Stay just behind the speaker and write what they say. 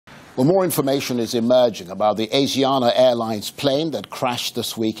Well, more information is emerging about the Asiana Airlines plane that crashed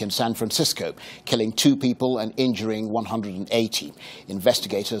this week in San Francisco, killing 2 people and injuring 180.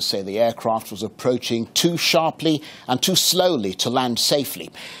 Investigators say the aircraft was approaching too sharply and too slowly to land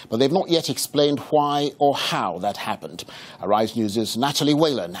safely, but they've not yet explained why or how that happened. Arise News' Natalie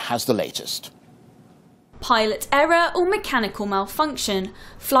Whalen has the latest. Pilot error or mechanical malfunction?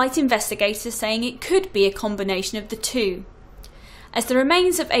 Flight investigators saying it could be a combination of the two. As the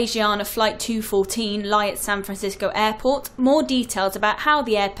remains of Asiana Flight 214 lie at San Francisco Airport, more details about how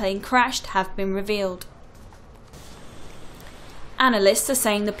the airplane crashed have been revealed. Analysts are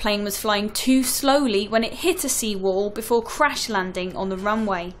saying the plane was flying too slowly when it hit a seawall before crash landing on the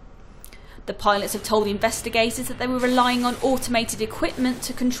runway. The pilots have told investigators that they were relying on automated equipment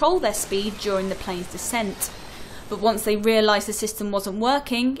to control their speed during the plane's descent. But once they realised the system wasn't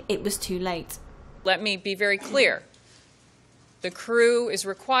working, it was too late. Let me be very clear. The crew is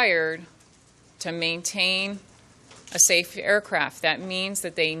required to maintain a safe aircraft. That means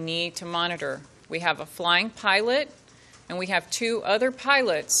that they need to monitor. We have a flying pilot and we have 2 other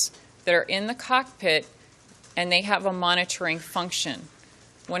pilots that are in the cockpit, and they have a monitoring function.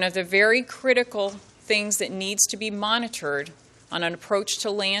 One of the very critical things that needs to be monitored on an approach to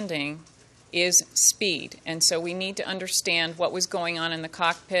landing is speed. And so we need to understand what was going on in the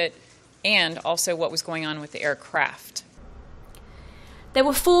cockpit and also what was going on with the aircraft. There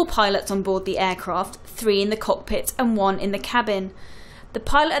were 4 pilots on board the aircraft, 3 in the cockpit and 1 in the cabin. The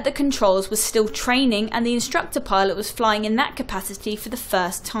pilot at the controls was still training, and the instructor pilot was flying in that capacity for the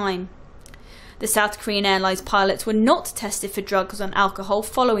first time. The South Korean Airlines pilots were not tested for drugs and alcohol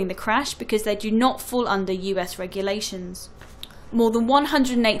following the crash because they do not fall under US regulations. More than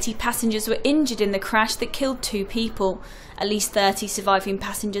 180 passengers were injured in the crash that killed 2 people. At least 30 surviving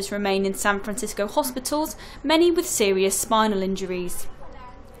passengers remain in San Francisco hospitals, many with serious spinal injuries.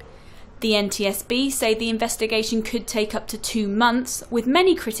 The NTSB say the investigation could take up to 2 months, with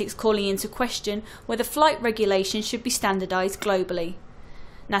many critics calling into question whether flight regulations should be standardised globally.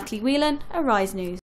 Natalie Whelan, Arise News.